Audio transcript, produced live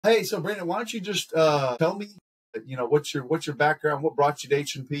Hey, so Brandon, why don't you just tell me, what's your background? What brought you to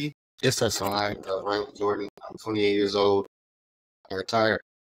H&P? Yes, sir. So I'm Ryan Jordan. I'm 28 years old. I retired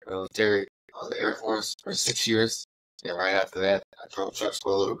military. I was in the Air Force for 6 years. And right after that, I drove trucks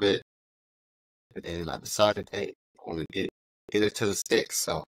for a little bit. And then I decided, hey, I want to get it to the sticks.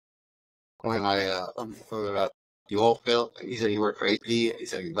 So when I found out the oil field, he said he worked for AP. He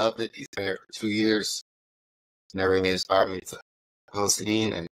said he loved it. He's been there for 2 years. And that really inspired me to go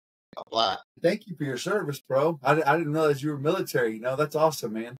see and apply. Thank you for your service, bro. I didn't realize you were military. That's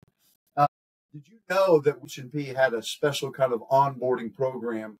awesome, man. Uh, did you know that H&P had a special kind of onboarding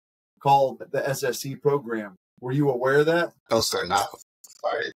program called the SSE program? Were you aware of that? No, sir, not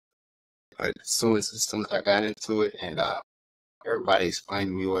started. But as soon as I got into it and everybody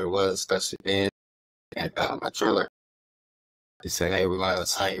explained to me what it was, especially Ben and my driller. They said, hey, we're going to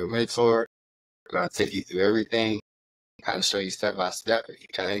assign you a mentor. We're going to take you through everything, kind of show you step by step. If you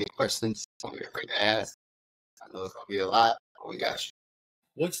got any questions, don't be afraid to ask. I know it's going to be a lot, but we got you.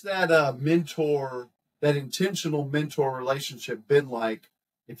 What's that that intentional mentor relationship been like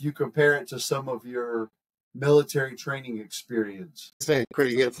if you compare it to some of your military training experience? It's been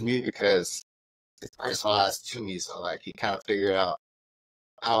pretty good for me because it's personalized to me. So, like, he kind of figured out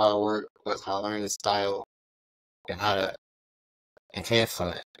how I work, what's my learning style, and how to enhance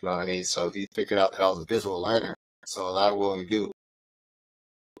on it. You know what I mean? So he figured out that I was a visual learner. So a lot of what we do,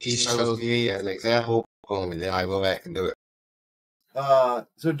 he shows me as an example, boom, and then I go back and do it.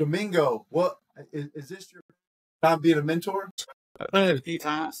 So Domingo, what is this your time being a mentor? I've done it a few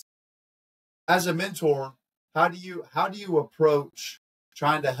times. As a mentor, how do you approach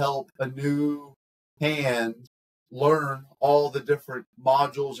trying to help a new hand learn all the different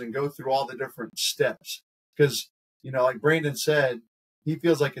modules and go through all the different steps? Because, like Brandon said, he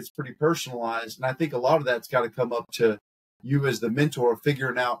feels like it's pretty personalized. And I think a lot of that's got to come up to you as the mentor,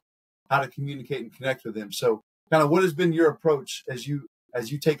 figuring out how to communicate and connect with them. So kind of what has been your approach as you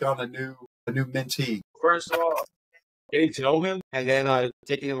take on a new mentee? First of all, getting to know him, and then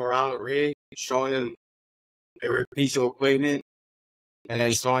taking him around the rig, showing him every piece of equipment, and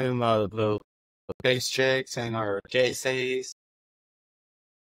then showing him the base checks and our JSAs,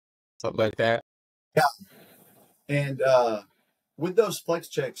 stuff like that. Yeah. And with those flex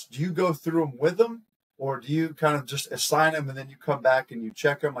checks, do you go through them with them, or do you kind of just assign them and then you come back and you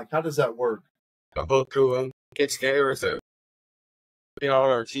check them? Like, how does that work? I go through them, get together, so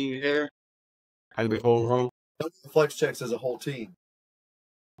all our team there, and the whole room. The flex checks as a whole team.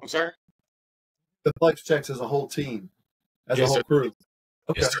 I'm sorry? The flex checks as a whole team, as Yes, a whole sir. crew.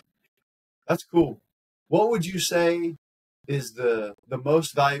 Okay, Yes, sir. That's cool. What would you say is the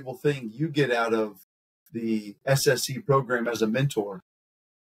most valuable thing you get out of the SSE program as a mentor?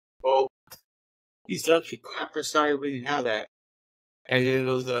 Well, these other crappers started reading how that. And then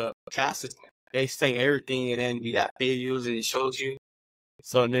those classes, they say everything, and then you got videos and it shows you.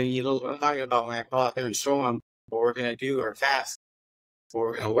 So then you know what I'm talking about when I go out there and show them what we're going to do or task, what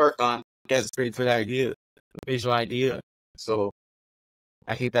we're going to work on. That's a pretty good idea, a visual idea. So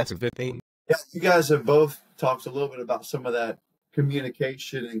I think that's a good thing. Yeah, you guys have both talked a little bit about some of that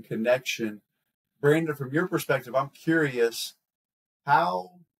communication and connection. Brandon, from your perspective, I'm curious, how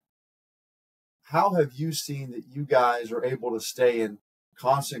have you seen that you guys are able to stay in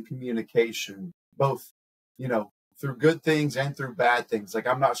constant communication, both, through good things and through bad things? Like,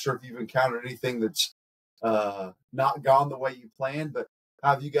 I'm not sure if you've encountered anything that's not gone the way you planned, but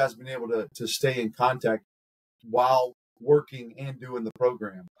how have you guys been able to stay in contact while working and doing the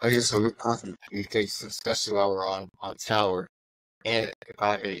program? I guess so we're constant communication, especially while we're on tower. And if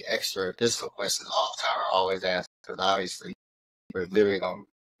I have any extra additional questions off tower, I always ask, because obviously we're living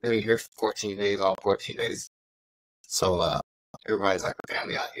here for 14 days, all 14 days. So everybody's like a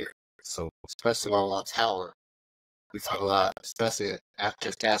family out here. So especially while we're on tower, we talk a lot, especially after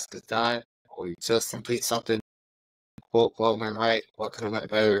the task is done, or we just complete something. What went right? What could have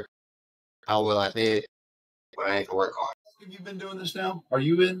went better? How well I did? What I need to work on. How long have you been doing this now? Are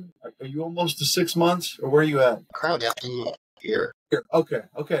you almost to 6 months, or where are you at? Currently, after here.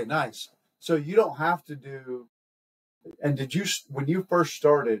 Okay, nice. So you don't have to do. And when you first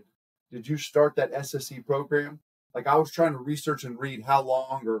started, did you start that SSE program? Like, I was trying to research and read how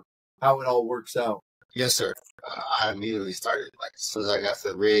long or how it all works out. Yes, sir. I immediately started, like, as soon as I got to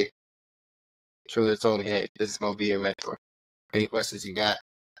the rig. Truly told me, hey, this is going to be your mentor. Any questions you got,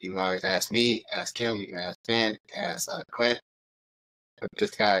 you can always ask me, ask him, you can ask Ben, you can ask Clint. But this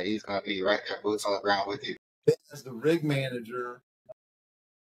guy, he's going to be right there, boots on the ground with you. As the rig manager,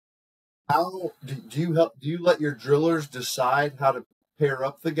 how do you let your drillers decide how to pair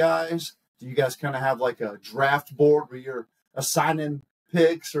up the guys? Do you guys kind of have like a draft board where you're assigning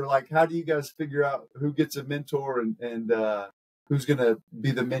picks, or like how do you guys figure out who gets a mentor and who's going to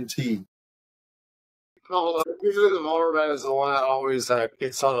be the mentee? Well, usually the motorman is the one that always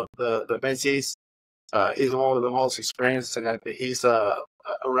gets on the mentees. He's one of the most experienced, and he's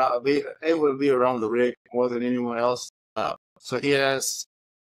around able to be around the rig more than anyone else. So he has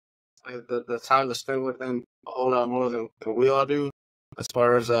the time to spend with them a whole lot more than we all do. As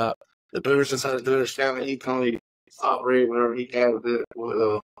far as the builders just how to do their family, he can only operate whenever he can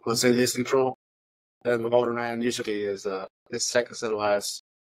with what's in his control. And the motorman usually is his second set of eyes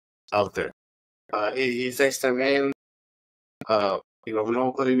out there. He takes them in. We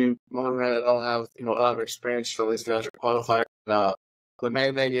don't put any motormen that don't have, a lot of experience, so these guys are qualified. Now, the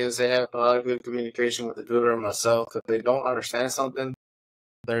main thing is they have a lot of good communication with the builder and myself. If they don't understand something,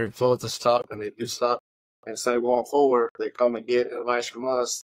 they're told to stop, and they do stop. And so going forward, they come and get advice from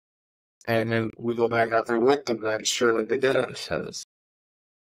us, and then we go back out there with them to ensure that they did understand this.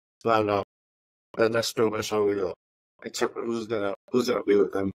 So I know that's pretty much how we go. Interpret who's gonna be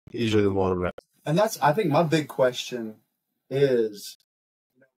with them. Usually the motorman. And that's, I think, my big question is,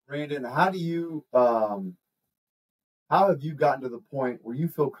 Brandon, how do you, how have you gotten to the point where you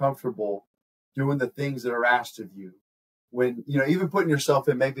feel comfortable doing the things that are asked of you? When, even putting yourself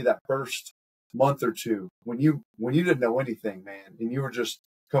in maybe that first month or two, when you didn't know anything, man, and you were just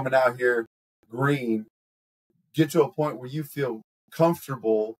coming out here green, get to a point where you feel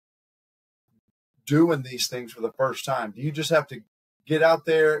comfortable doing these things for the first time. Do you just have to get out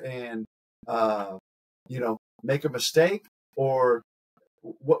there and, make a mistake? Or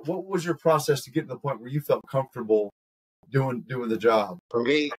what was your process to get to the point where you felt comfortable doing the job? For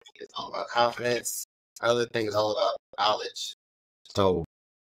me, it's all about confidence. Other thing is all about knowledge. So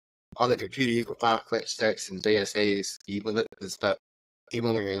on the computer, you can find clench checks and JSAs, even look at this stuff,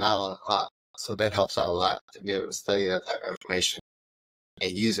 even when you're not on the clock. So that helps out a lot to be able to study that type of information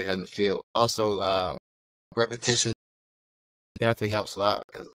and use it in the field. Also, repetition definitely helps a lot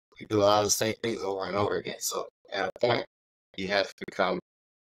because you do a lot of the same things over and over again. So at a point, you have to become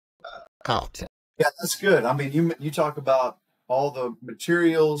competent. Yeah, that's good. I mean, you talk about all the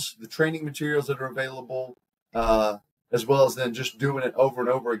materials, the training materials that are available, as well as then just doing it over and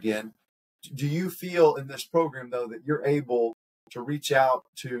over again. Do you feel in this program, though, that you're able to reach out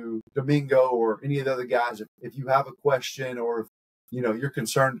to Domingo or any of the other guys if you have a question, or if you're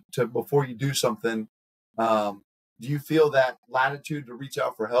concerned before you do something? Do you feel that latitude to reach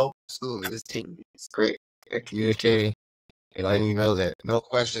out for help? Absolutely. This team is great at communicating and letting you know that no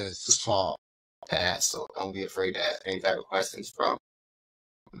question is too small to ask. So don't be afraid to ask any type of questions from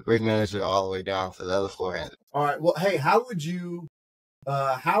the rig manager all the way down to the other floor hand. All right. Well, hey, how would you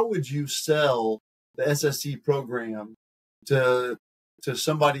sell the SSE program to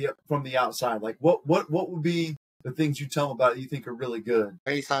somebody from the outside? Like, what would be the things you tell them about it you think are really good?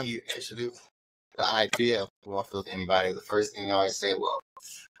 Anytime you introduce the idea of Warfield to anybody, the first thing you always say, well,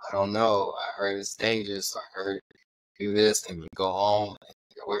 I don't know, I heard it's dangerous, I heard do this, and you go home, and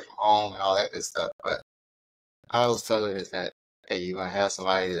get away from home, and all that good stuff. But I always tell it is that, hey, you're going to have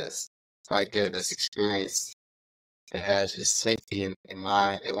somebody that's right there that's experienced, that has your safety in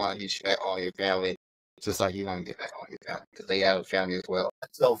mind. They want to get you back on your family, just like you want to get back on your family, because they have a family as well. I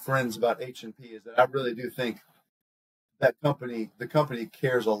tell friends about H&P is that I really do think that the company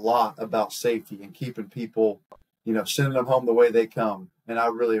cares a lot about safety and keeping people, sending them home the way they come. And I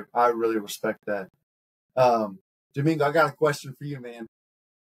really respect that. Domingo, I got a question for you, man.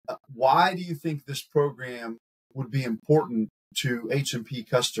 Why do you think this program would be important to H&P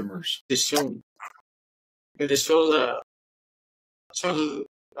customers? It shows let's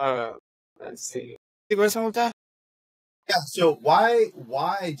see. You got something with that? Yeah. So why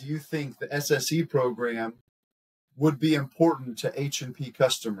do you think the SSE program would be important to H&P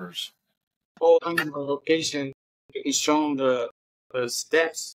customers? Well, under the location, it's shown the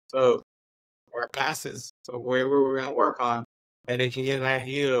steps of our classes, so where we're going to work on, and they can get an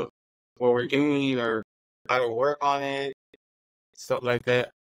idea of what we're doing or how to work on it, stuff like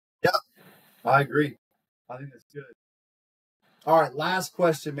that. Yeah, I agree. I think that's good. All right, last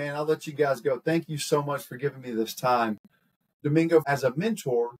question, man. I'll let you guys go. Thank you so much for giving me this time. Domingo, as a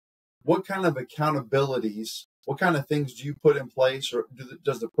mentor, what kind of accountabilities, what kind of things do you put in place, or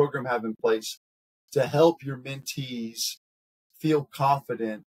does the program have in place to help your mentees feel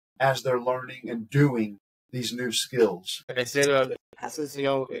confident as they're learning and doing these new skills? Like I said, the classes,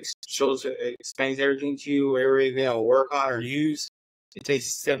 it explains everything to you, wherever you're going to work on or use. It takes you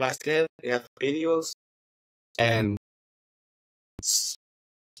step by step. They have videos, and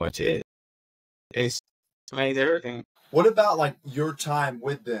what's it? It explains everything. What about like your time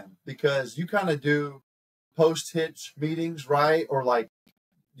with them? Because you kind of do post-hitch meetings, right? Or like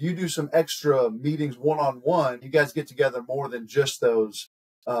you do some extra meetings one-on-one. You guys get together more than just those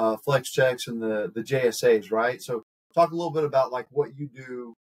flex checks and the JSAs, right? So talk a little bit about like what you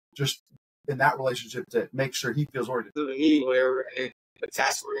do just in that relationship to make sure he feels oriented. So the meeting, whatever, and the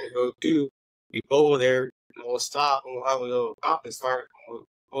task we're gonna go do, we go over there, and we'll stop, and we'll have a little conference start.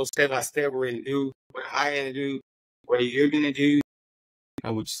 We'll step by step we're gonna do, what I gonna do, what you're gonna do,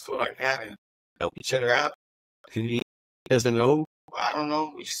 and we just feel like having help each other out. And he doesn't know, I don't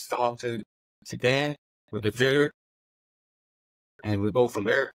know. We just talk to Dan with the figure, and we go from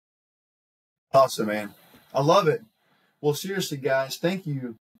there. Awesome, man. I love it. Well, seriously, guys, thank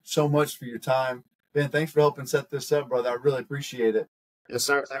you so much for your time. Ben, thanks for helping set this up, brother. I really appreciate it. Yes,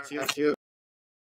 sir. Thank you.